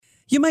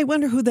You might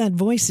wonder who that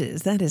voice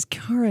is. That is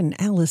Karen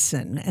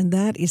Allison, and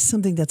that is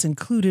something that's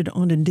included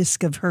on a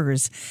disc of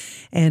hers,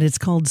 and it's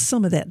called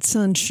Some of That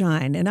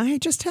Sunshine. And I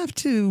just have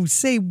to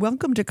say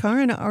welcome to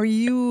Karen. Are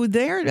you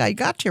there? I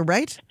got you,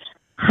 right?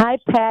 Hi,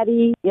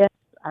 Patty. Yes,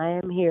 I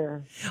am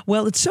here.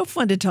 Well, it's so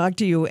fun to talk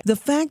to you. The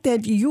fact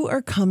that you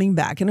are coming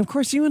back, and of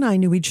course you and I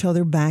knew each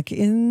other back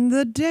in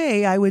the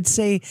day, I would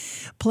say,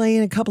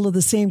 playing a couple of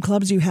the same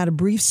clubs. You had a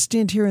brief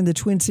stint here in the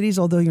Twin Cities,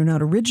 although you're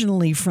not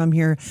originally from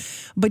here.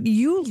 But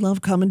you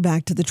love coming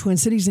back to the Twin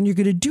Cities, and you're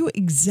going to do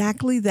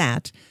exactly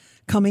that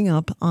coming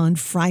up on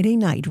Friday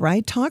night,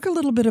 right? Talk a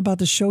little bit about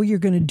the show you're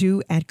going to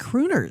do at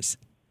Crooners.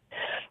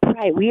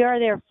 Right. We are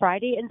there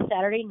Friday and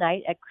Saturday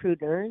night at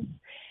Crooners,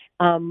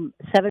 7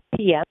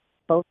 p.m.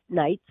 both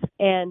nights.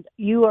 And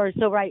you are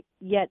so right.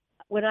 Yet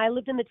when I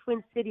lived in the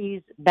Twin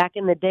Cities back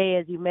in the day,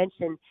 as you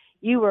mentioned,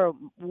 you were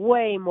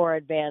way more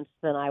advanced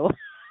than I was.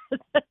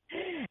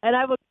 And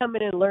I would come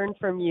in and learn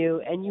from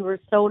you, and you were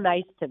so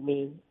nice to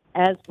me,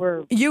 as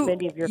were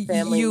many of your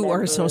family You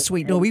members. are so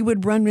sweet. No, we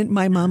would run,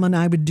 my mom and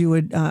I would do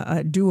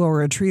a duo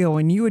or a trio,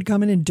 and you would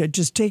come in and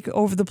just take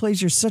over the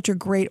place. You're such a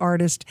great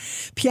artist,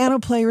 piano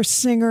player,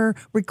 singer,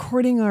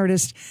 recording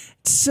artist.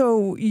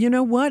 So you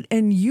know what?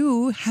 And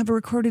you have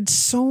recorded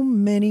so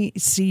many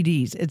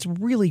CDs. It's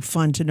really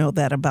fun to know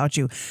that about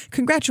you.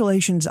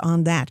 Congratulations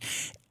on that.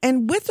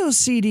 And with those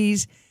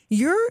CDs,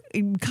 you're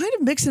kind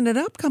of mixing it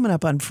up coming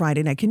up on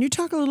Friday night. Can you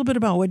talk a little bit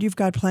about what you've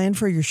got planned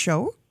for your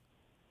show?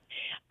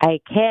 I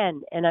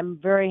can, and I'm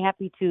very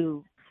happy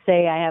to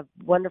say I have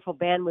a wonderful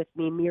band with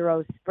me,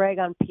 Miro Sprague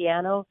on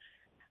piano.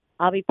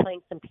 I'll be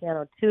playing some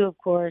piano too, of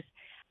course.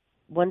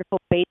 Wonderful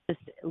bassist,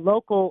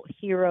 local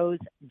heroes,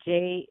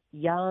 Jay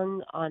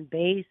Young on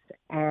bass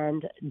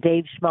and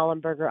Dave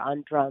Schmallenberger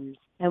on drums.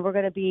 And we're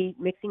going to be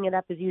mixing it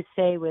up, as you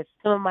say, with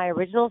some of my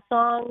original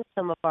songs,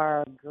 some of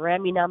our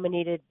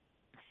Grammy-nominated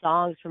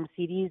songs from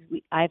CDs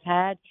I've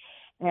had,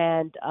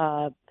 and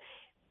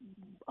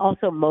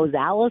also Mose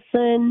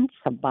Allison,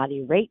 some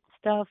Body Rate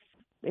stuff.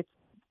 It's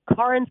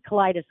Karen's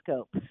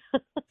Kaleidoscope.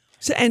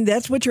 So, and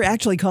that's what you're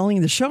actually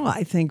calling the show,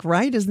 I think,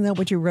 right? Isn't that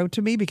what you wrote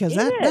to me? Because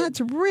that's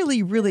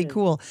really, really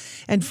cool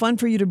and fun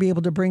for you to be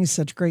able to bring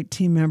such great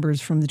team members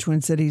from the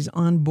Twin Cities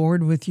on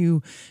board with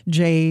you,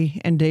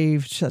 Jay and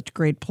Dave, such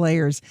great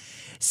players.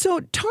 So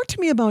talk to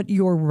me about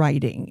your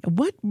writing.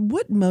 What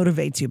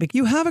motivates you? Because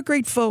you have a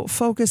great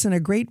focus and a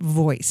great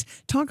voice.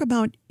 Talk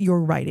about your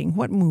writing.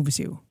 What moves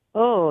you?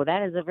 Oh,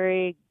 that is a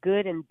very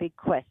good and big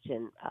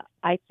question.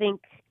 I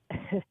think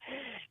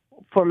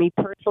for me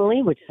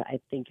personally, which I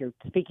think you're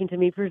speaking to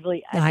me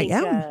personally, I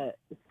think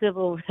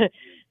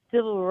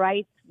civil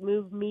rights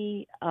move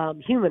me,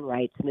 human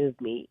rights move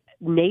me,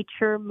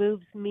 nature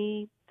moves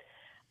me,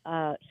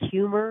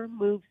 humor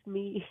moves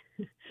me.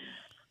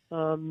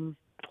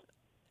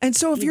 And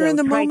so if you're in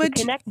the moment,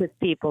 to connect with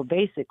people,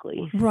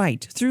 basically.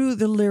 Right, through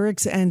the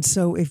lyrics. And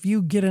so if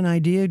you get an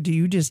idea, do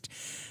you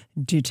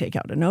take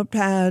out a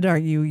notepad? Are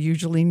you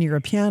usually near a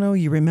piano?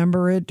 You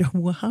remember it?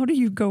 How do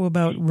you go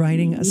about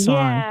writing a song?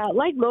 Yeah,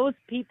 like most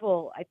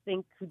people, I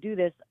think, who do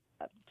this,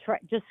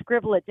 just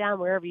scribble it down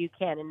wherever you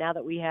can. And now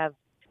that we have,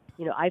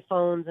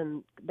 iPhones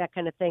and that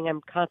kind of thing, I'm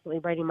constantly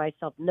writing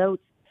myself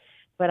notes.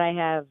 But I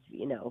have,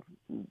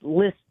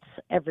 lists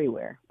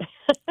everywhere.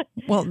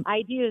 Well,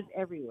 ideas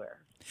everywhere.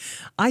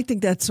 I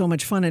think that's so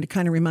much fun. And it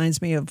kind of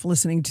reminds me of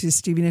listening to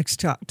Stevie Nicks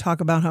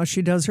talk about how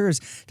she does hers.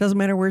 Doesn't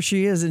matter where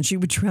she is. And she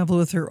would travel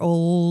with her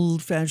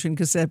old-fashioned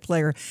cassette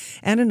player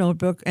and a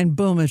notebook. And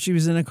boom, if she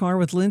was in a car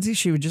with Lindsay,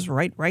 she would just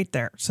write right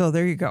there. So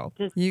there you go.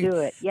 Just do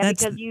it. Yeah,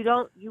 because you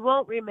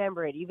won't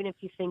remember it, even if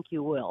you think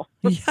you will.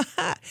 Yeah.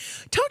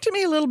 Talk to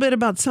me a little bit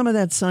about Some of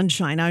That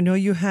Sunshine. I know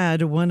you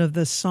had one of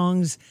the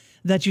songs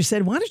that you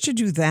said, why don't you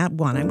do that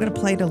one? I'm going to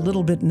play it a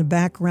little bit in the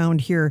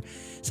background here.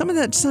 Some of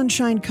That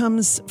Sunshine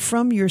comes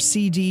from your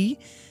CD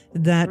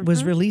that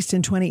was released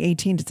in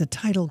 2018. It's a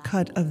title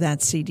cut of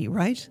that CD,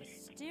 right?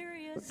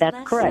 That's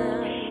correct.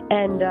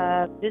 And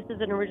this is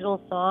an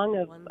original song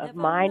of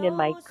mine and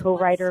my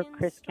co-writer,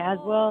 Chris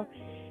Caswell.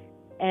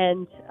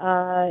 And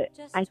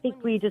I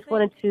think we just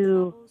wanted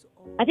to...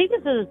 I think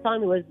this is a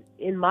song that was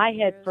in my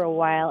head for a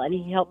while, and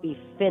he helped me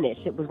finish.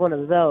 It was one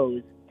of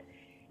those.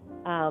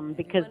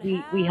 Because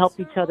we help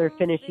each other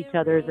finish each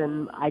other's,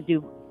 and I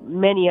do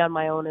many on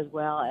my own as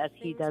well, as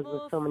he does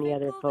with so many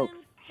other folks.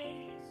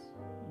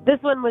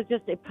 This one was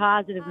just a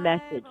positive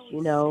message,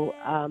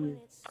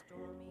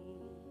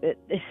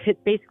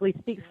 It basically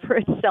speaks for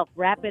itself.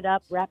 Wraps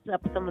up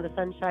some of the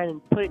sunshine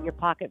and put it in your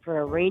pocket for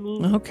a rainy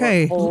or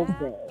cold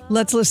day.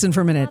 Let's listen for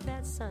a minute.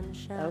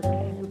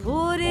 Okay.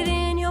 Put it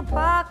in your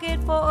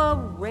pocket for a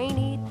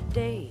rainy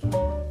day.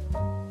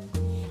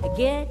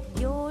 Get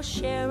your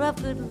share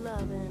of good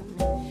loving.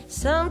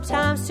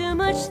 Sometimes too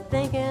much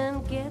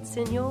thinking gets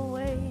in your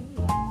way.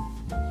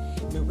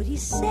 Nobody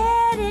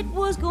said it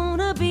was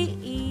gonna be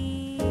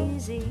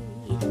easy.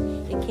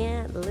 You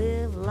can't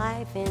live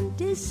life in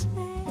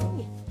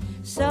dismay.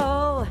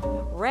 So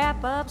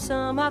wrap up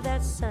some of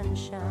that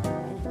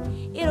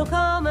sunshine. It'll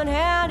come in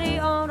handy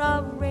on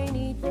a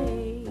rainy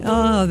day.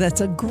 Oh,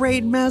 that's a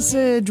great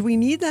message. We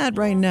need that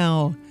right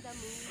now.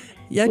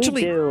 Actually,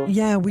 we do.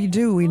 Yeah, we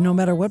do. No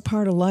matter what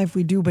part of life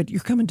we do, but you're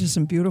coming to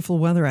some beautiful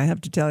weather, I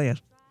have to tell you.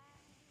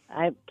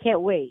 I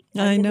can't wait.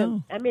 I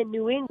know. I'm in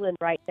New England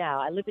right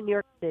now. I live in New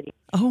York City.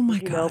 Oh my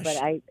you know, gosh.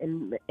 but I'm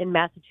in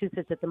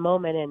Massachusetts at the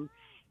moment, and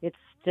it's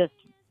just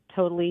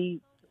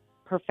totally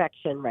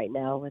perfection right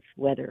now with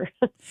weather.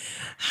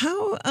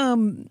 How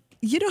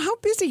how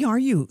busy are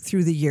you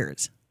through the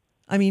years?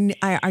 I mean,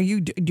 do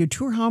you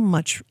tour how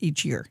much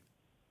each year?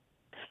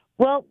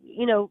 Well,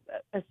 you know,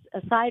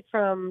 aside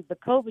from the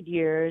COVID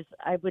years,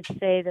 I would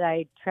say that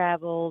I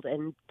traveled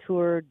and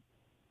toured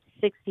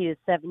 60 to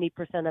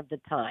 70% of the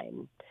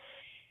time.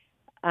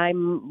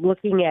 I'm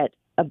looking at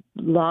a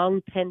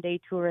long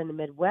 10-day tour in the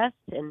Midwest,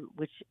 and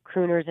which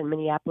Crooners in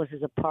Minneapolis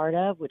is a part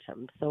of, which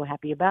I'm so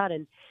happy about.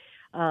 And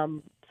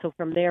so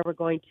from there, we're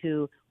going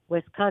to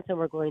Wisconsin,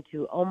 we're going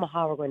to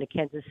Omaha, we're going to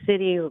Kansas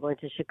City, we're going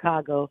to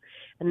Chicago.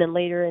 And then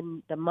later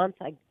in the month,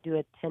 I do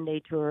a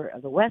 10-day tour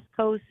of the West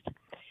Coast,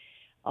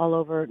 all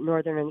over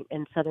Northern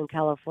and Southern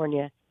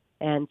California,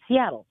 and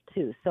Seattle,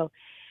 too. So,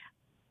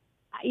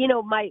 you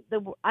know,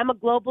 I'm a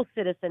global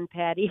citizen,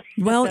 Patty.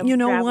 Well, you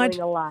know what?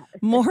 A lot.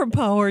 More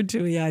power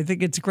to you. I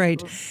think it's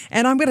great.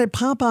 And I'm going to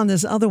pop on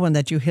this other one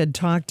that you had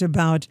talked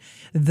about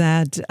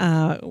that,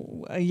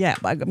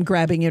 I'm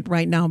grabbing it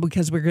right now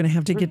because we're going to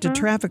have to get to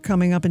traffic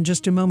coming up in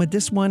just a moment.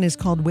 This one is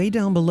called Way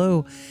Down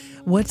Below.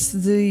 What's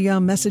the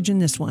message in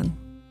this one?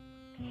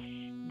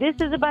 This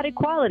is about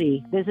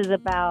equality. This is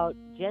about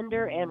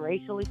gender and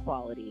racial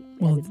equality.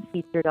 Well, and it's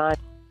featured on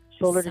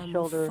Shoulder to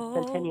Shoulder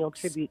Centennial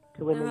Tribute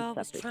to Women's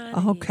Suffrage.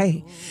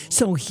 Okay.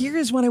 So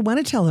here's what I want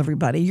to tell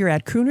everybody. You're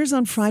at Crooners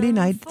on Friday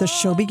night. The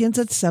show begins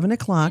at 7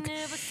 o'clock.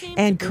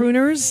 And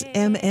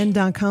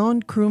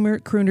croonersmn.com,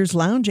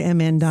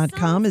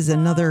 croonersloungemn.com is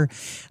another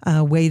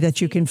way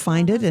that you can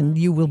find it. And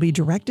you will be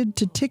directed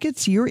to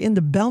tickets. You're in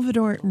the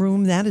Belvedere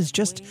room. That is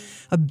just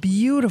a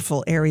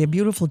beautiful area,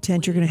 beautiful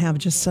tent. You're going to have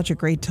just such a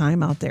great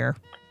time out there.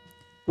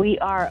 We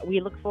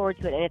look forward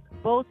to it. And it's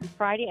both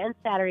Friday and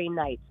Saturday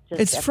nights.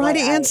 It's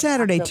Friday and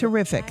Saturday.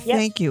 Terrific. Yep.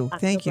 Thank you.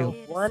 Thank you.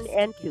 1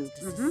 and 2.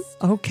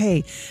 Mm-hmm.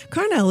 Okay.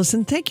 Karen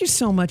Ellison, thank you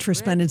so much for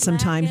spending some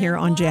time here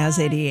on Jazz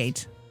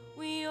 88.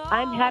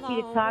 I'm happy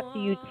to talk to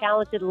you,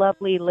 talented,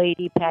 lovely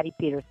lady, Patty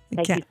Peters.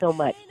 Thank you so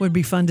much. Would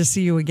be fun to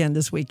see you again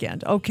this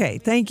weekend. Okay.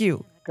 Thank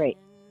you. Great.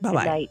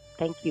 Bye-bye. Good night.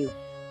 Thank you.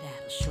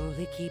 That'll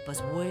surely keep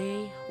us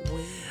way.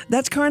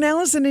 That's Karen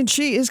Ellison, and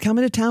she is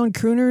coming to town.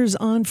 Crooners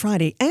on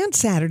Friday and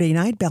Saturday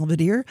night.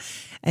 Belvedere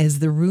as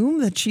the room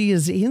that she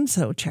is in.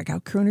 So check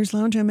out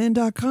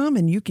croonersloungemn.com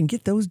and you can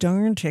get those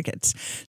darn tickets.